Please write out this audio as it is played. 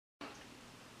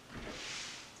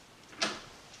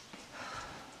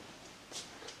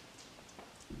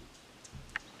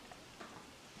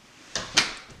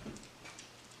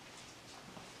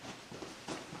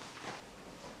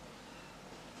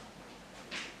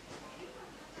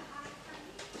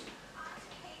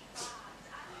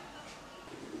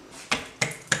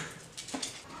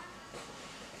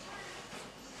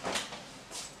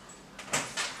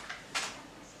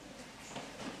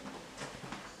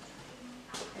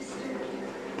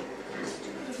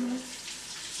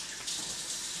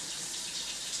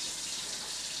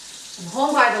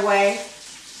home, by the way.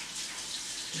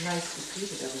 Nice to see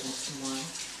it every once in a while.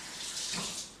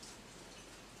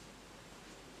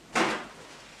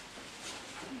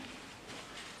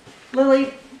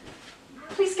 Lily,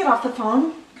 please get off the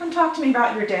phone. Come talk to me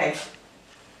about your day.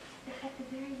 At the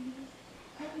very least,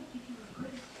 I would give you a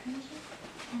good friendship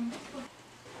and what?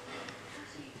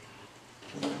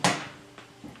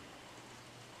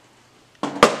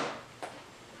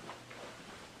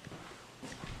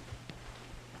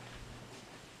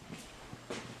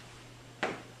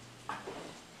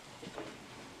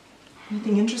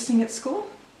 Anything interesting at school?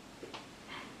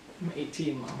 I'm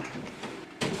 18, Mom.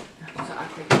 So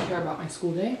act like you care about my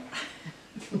school day?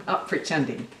 Not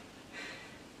pretending.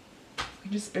 We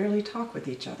just barely talk with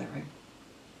each other.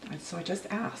 So I just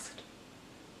asked.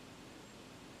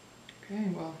 Okay,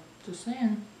 well, just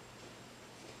saying.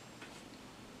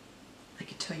 I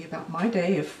could tell you about my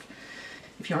day if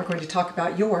you aren't going to talk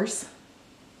about yours.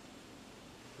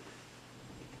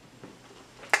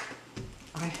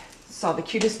 I saw the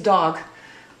cutest dog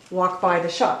walk by the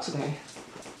shop today.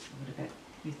 I would bet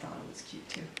you thought it was cute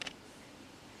too.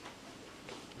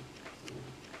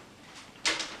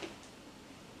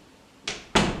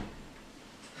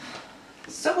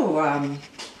 So,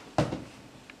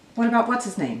 what about what's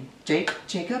his name?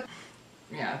 Jacob?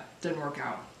 Yeah, didn't work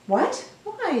out. What?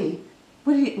 Why?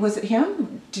 Was it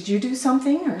him? Did you do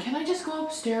something or? Can I just go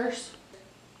upstairs?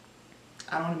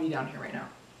 I don't want to be down here right now.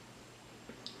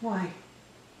 Why?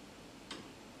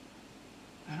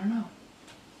 I don't know.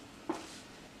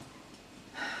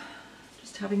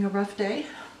 Just having a rough day?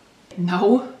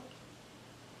 No.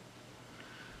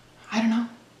 I don't know.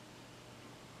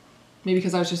 Maybe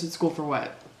because I was just at school for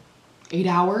what? 8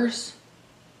 hours?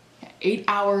 Yeah, 8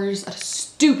 hours at a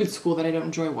stupid school that I don't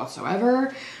enjoy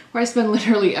whatsoever, where I spend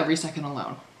literally every second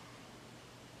alone.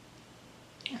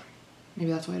 Yeah.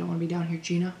 Maybe that's why I don't want to be down here,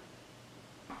 Gina.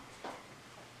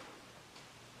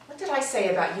 What did I say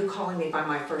about you calling me by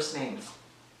my first name?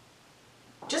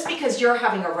 Just because you're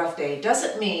having a rough day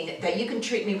doesn't mean that you can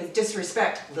treat me with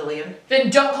disrespect, Lillian. Then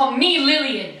don't call me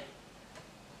Lillian!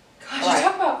 Gosh, Right. you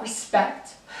talk about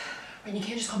respect. And you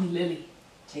can't just call me Lily.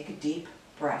 Take a deep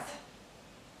breath.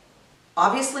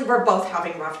 Obviously, we're both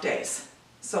having rough days.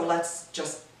 So let's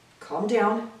just calm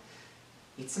down,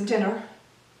 eat some dinner,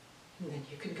 and then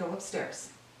you can go upstairs.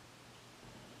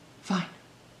 Fine.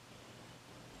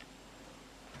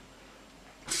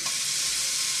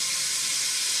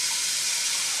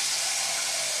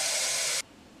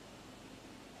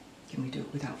 Can we do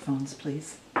it without phones,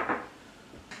 please? Do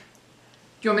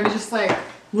you want me to just like,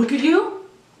 look at you?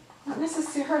 Not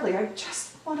necessarily. I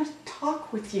just want to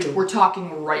talk with you. We're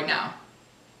talking right now.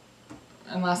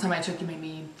 And last time I took you made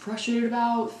me frustrated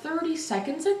about 30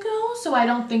 seconds ago, so I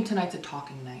don't think tonight's a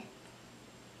talking night.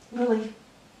 Lily,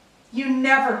 you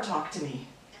never talk to me.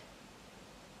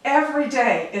 Every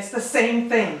day it's the same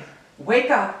thing. Wake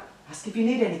up, ask if you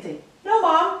need anything. No,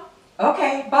 Mom.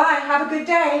 Okay, bye, have a good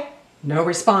day. No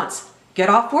response. Get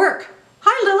off work.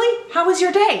 Hi, Lily, how was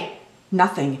your day?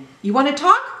 Nothing. You want to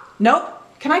talk? Nope.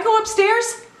 Can I go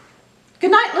upstairs?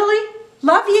 Good night, Lily.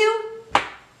 Love you.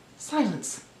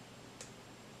 Silence.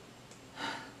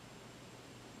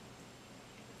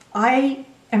 I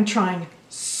am trying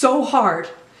so hard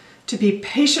to be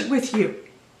patient with you.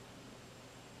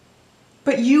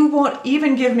 But you won't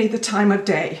even give me the time of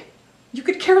day. You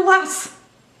could care less.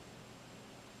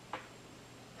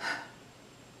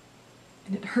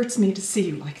 And it hurts me to see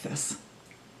you like this.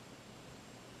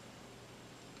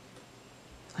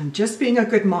 I'm just being a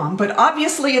good mom, but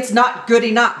obviously it's not good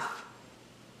enough.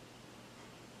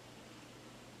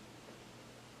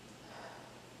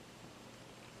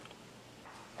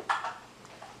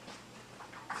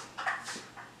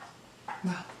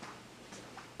 Well,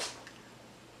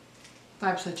 if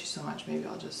I upset you so much, maybe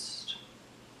I'll just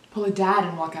pull a dad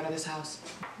and walk out of this house.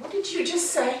 What did you just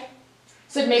say?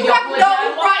 Said maybe You I'll have pull no a dad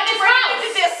and walk right out to of bring this me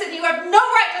into house! this, and you have no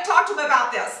right to talk to him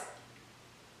about this.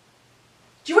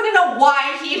 Do you want to know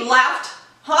why he left?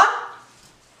 Huh?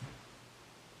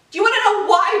 Do you want to know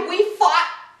why we fought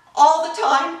all the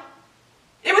time?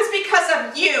 It was because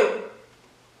of you.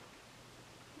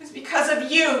 It was because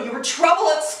of you. You were trouble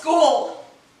at school.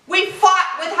 We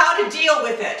fought with how to deal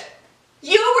with it.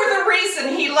 You were the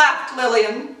reason he left,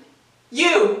 Lillian.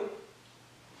 You.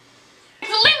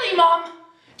 It's Lily, Mom!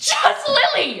 Just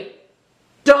Lily!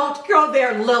 Don't go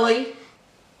there, Lily.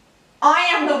 I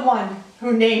am the one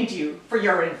who named you for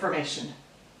your information.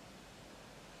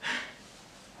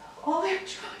 All I'm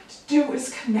trying to do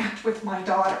is connect with my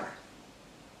daughter.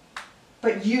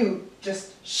 But you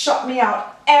just shut me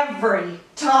out every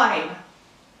time.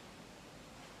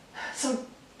 So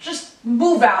just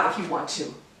move out if you want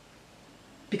to.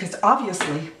 Because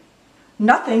obviously,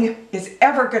 nothing is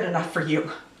ever good enough for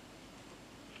you.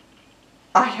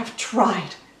 I have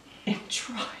tried and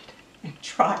tried and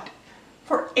tried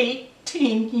for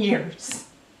 18 years.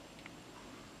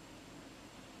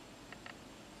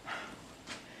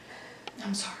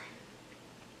 I'm sorry.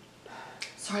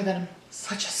 Sorry that I'm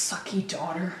such a sucky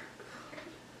daughter.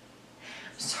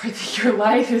 I'm sorry that your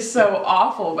life is so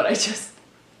awful, but I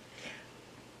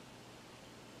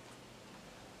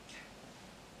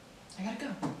gotta go.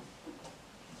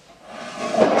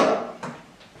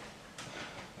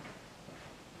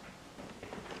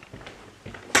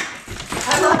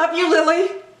 I love you,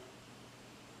 Lily.